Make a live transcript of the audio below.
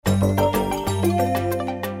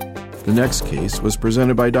The next case was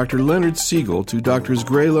presented by Dr. Leonard Siegel to Drs.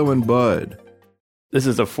 Graylow and Budd. This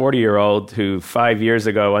is a 40-year-old who 5 years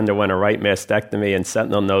ago underwent a right mastectomy and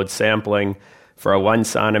sentinel node sampling for a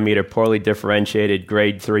 1-centimeter poorly differentiated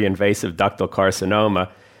grade 3 invasive ductal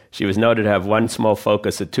carcinoma. She was noted to have one small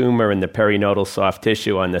focus of tumor in the perinodal soft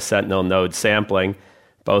tissue on the sentinel node sampling.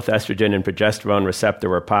 Both estrogen and progesterone receptor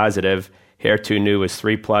were positive. HER2/neu was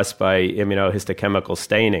 3+ by immunohistochemical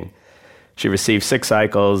staining. She received 6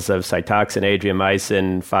 cycles of Cytoxan,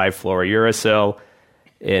 Adriamycin, 5-fluorouracil.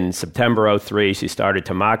 In September 2003, she started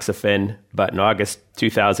tamoxifen, but in August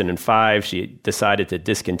 2005, she decided to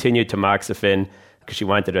discontinue tamoxifen because she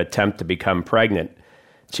wanted to attempt to become pregnant.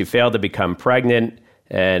 She failed to become pregnant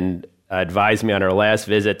and advised me on her last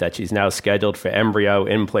visit that she's now scheduled for embryo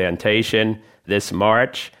implantation this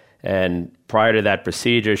March. And prior to that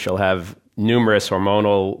procedure, she'll have numerous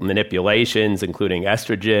hormonal manipulations, including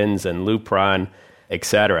estrogens and Lupron,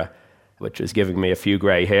 etc., which is giving me a few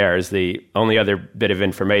gray hairs. The only other bit of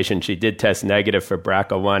information, she did test negative for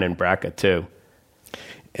BRCA1 and BRCA2.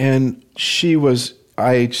 And she was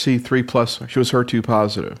IHC 3+, she was HER2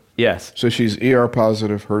 positive. Yes. So she's ER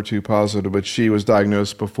positive, HER2 positive, but she was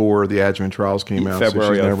diagnosed before the adjuvant trials came out.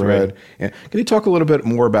 February so she's never 2003. had. Can you talk a little bit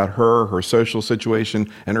more about her social situation,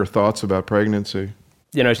 and her thoughts about pregnancy?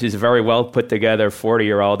 She's a very well put together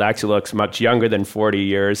 40-year-old, actually looks much younger than 40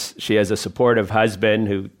 years. She has a supportive husband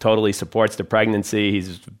who totally supports the pregnancy.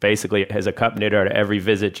 He's basically has accompanied her to every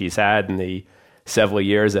visit she's had in the several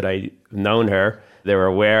years that I've known her. They're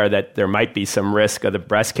aware that there might be some risk of the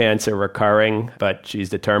breast cancer recurring, but she's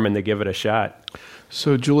determined to give it a shot.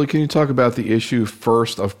 So, Julie, can you talk about the issue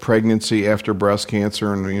first of pregnancy after breast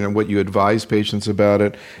cancer and, what you advise patients about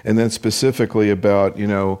it, and then specifically about,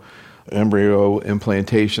 embryo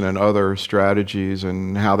implantation and other strategies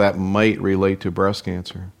and how that might relate to breast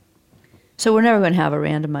cancer? So we're never going to have a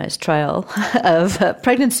randomized trial of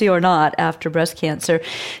pregnancy or not after breast cancer.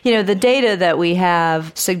 The data that we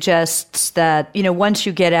have suggests that, once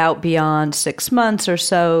you get out beyond 6 months or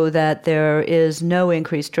so, that there is no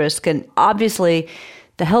increased risk. And obviously,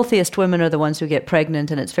 the healthiest women are the ones who get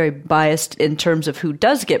pregnant, and it's very biased in terms of who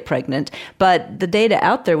does get pregnant. But the data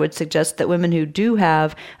out there would suggest that women who do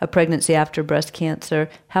have a pregnancy after breast cancer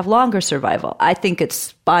have longer survival. I think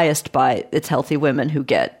it's biased by it's healthy women who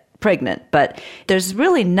get pregnant. But there's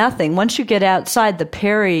really nothing, once you get outside the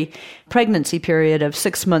peri-pregnancy period of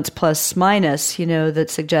 6 months plus minus,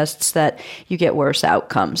 that suggests that you get worse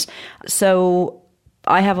outcomes. So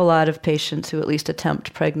I have a lot of patients who at least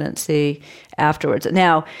attempt pregnancy afterwards.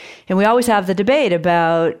 Now, and we always have the debate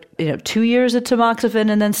about, 2 years of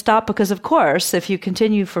tamoxifen and then stop, because of course, if you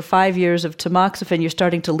continue for 5 years of tamoxifen, you're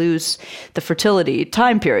starting to lose the fertility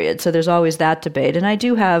time period. So there's always that debate. And I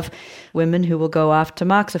do have women who will go off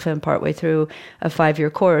tamoxifen partway through a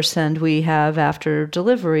 5-year course, and we have, after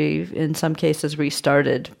delivery, in some cases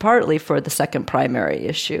restarted, partly for the second primary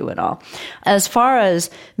issue and all. As far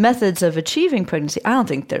as methods of achieving pregnancy, I don't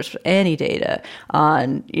think there's any data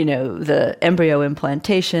on, the embryo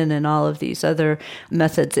implantation and all of these other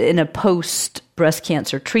methods in a post-breast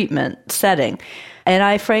cancer treatment setting. And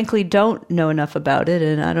I frankly don't know enough about it,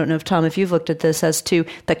 and I don't know if, Tom, if you've looked at this, as to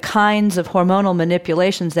the kinds of hormonal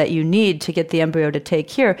manipulations that you need to get the embryo to take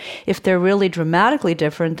here, if they're really dramatically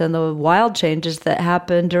different than the wild changes that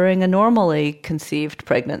happen during a normally conceived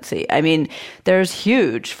pregnancy. I mean, there's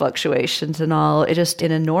huge fluctuations and all, just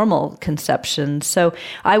in a normal conception. So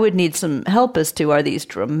I would need some help as to, are these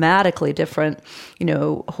dramatically different,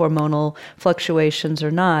 hormonal fluctuations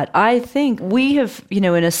or not? I think we have, in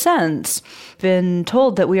a sense, been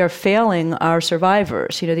told that we are failing our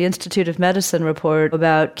survivors. The Institute of Medicine report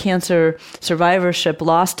about cancer survivorship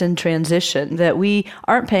lost in transition, that we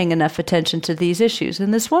aren't paying enough attention to these issues.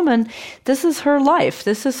 And this woman, this is her life.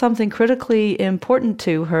 This is something critically important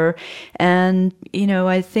to her. And,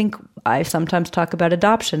 I think I sometimes talk about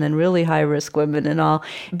adoption and really high-risk women and all.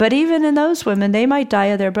 But even in those women, they might die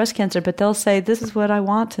of their breast cancer, but they'll say, this is what I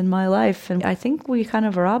want in my life. And I think we kind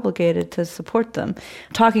of are obligated to support them,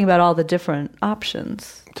 talking about all the different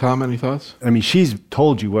options. Tom, any thoughts? I mean, she's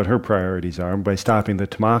told you what her priorities are by stopping the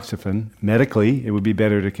tamoxifen. Medically, it would be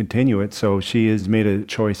better to continue it. So she has made a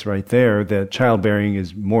choice right there that childbearing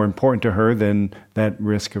is more important to her than that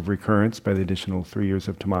risk of recurrence by the additional 3 years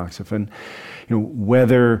of tamoxifen.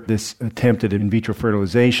 Whether this attempted in vitro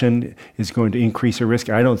fertilization is going to increase her risk,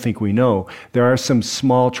 I don't think we know. There are some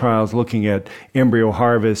small trials looking at embryo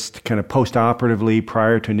harvest kind of post-operatively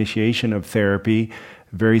prior to initiation of therapy,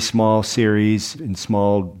 very small series in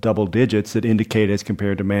small double digits that indicate, as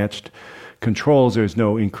compared to matched controls, there's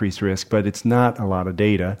no increased risk, but it's not a lot of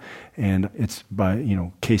data. And it's by,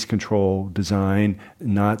 case control design,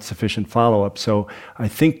 not sufficient follow-up. So I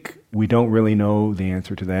think we don't really know the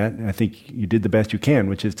answer to that. I think you did the best you can,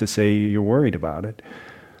 which is to say you're worried about it.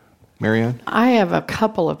 Marianne? I have a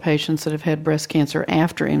couple of patients that have had breast cancer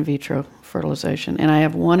after in vitro fertilization, and I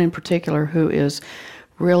have one in particular who is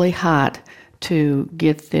really hot to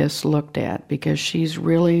get this looked at because she's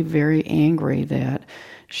really very angry that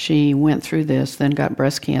she went through this, then got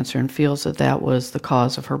breast cancer, and feels that that was the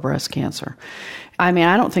cause of her breast cancer. I mean,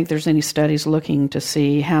 I don't think there's any studies looking to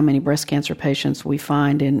see how many breast cancer patients we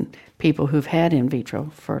find in people who've had in vitro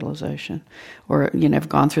fertilization or, have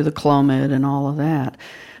gone through the Clomid and all of that.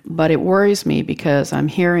 But it worries me because I'm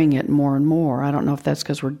hearing it more and more. I don't know if that's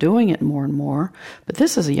because we're doing it more and more, but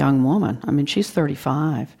this is a young woman. I mean, she's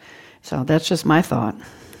 35. So that's just my thought.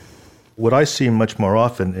 What I see much more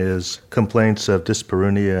often is complaints of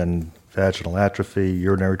dyspareunia and vaginal atrophy,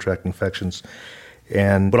 urinary tract infections.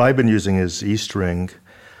 And what I've been using is E-string,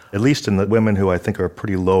 at least in the women who I think are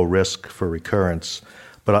pretty low risk for recurrence.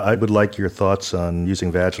 But I would like your thoughts on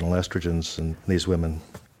using vaginal estrogens in these women.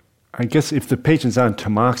 I guess if the patient's on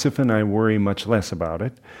tamoxifen, I worry much less about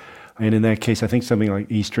it. And in that case, I think something like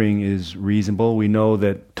E-string is reasonable. We know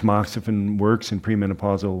that tamoxifen works in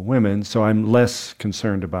premenopausal women, so I'm less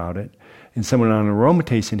concerned about it. In someone on an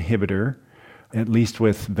aromatase inhibitor, at least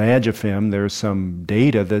with Vagifem, there's some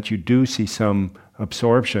data that you do see some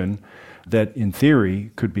absorption that, in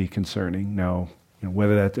theory, could be concerning. Now,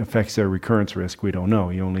 whether that affects their recurrence risk, we don't know.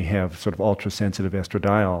 You only have sort of ultrasensitive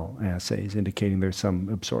estradiol assays indicating there's some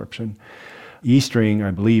absorption. E-string,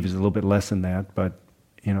 I believe, is a little bit less than that, but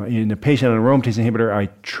in a patient on an aromatase inhibitor, I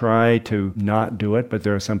try to not do it, but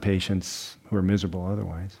there are some patients who are miserable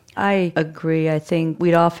otherwise. I agree. I think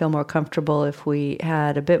we'd all feel more comfortable if we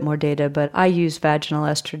had a bit more data, but I use vaginal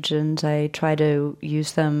estrogens. I try to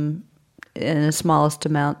use them in the smallest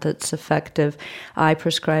amount that's effective. I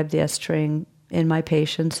prescribe the E-string in my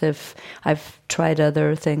patients if I've tried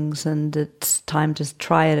other things and it's time to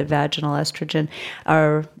try a vaginal estrogen.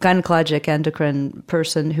 Our gynecologic endocrine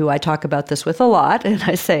person who I talk about this with a lot, and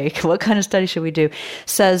I say, what kind of study should we do,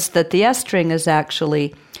 says that the E-string is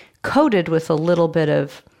actually coated with a little bit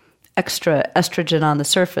of extra estrogen on the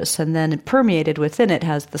surface, and then permeated within it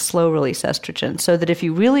has the slow-release estrogen, so that if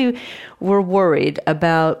you really were worried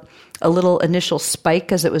about a little initial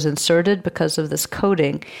spike as it was inserted because of this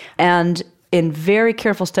coating, and in very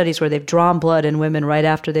careful studies where they've drawn blood in women right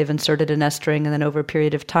after they've inserted an E-string and then over a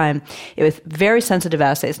period of time, with very sensitive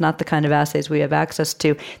assays, not the kind of assays we have access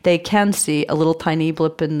to, they can see a little tiny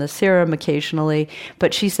blip in the serum occasionally.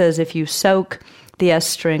 But she says if you soak the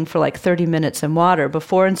E-string for like 30 minutes in water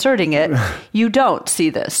before inserting it, you don't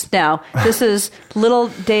see this. Now, this is little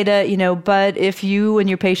data, but if you and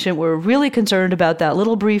your patient were really concerned about that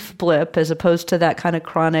little brief blip as opposed to that kind of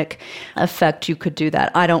chronic effect, you could do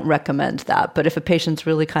that. I don't recommend that. But if a patient's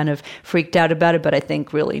really kind of freaked out about it, but I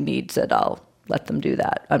think really needs it, I'll let them do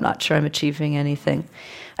that. I'm not sure I'm achieving anything.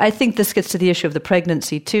 I think this gets to the issue of the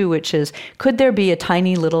pregnancy too, which is, could there be a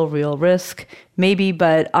tiny little real risk? Maybe,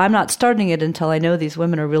 but I'm not starting it until I know these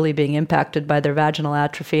women are really being impacted by their vaginal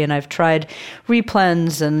atrophy, and I've tried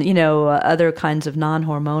Replens and, other kinds of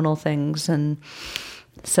non-hormonal things. And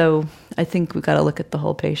so I think we've got to look at the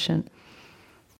whole patient.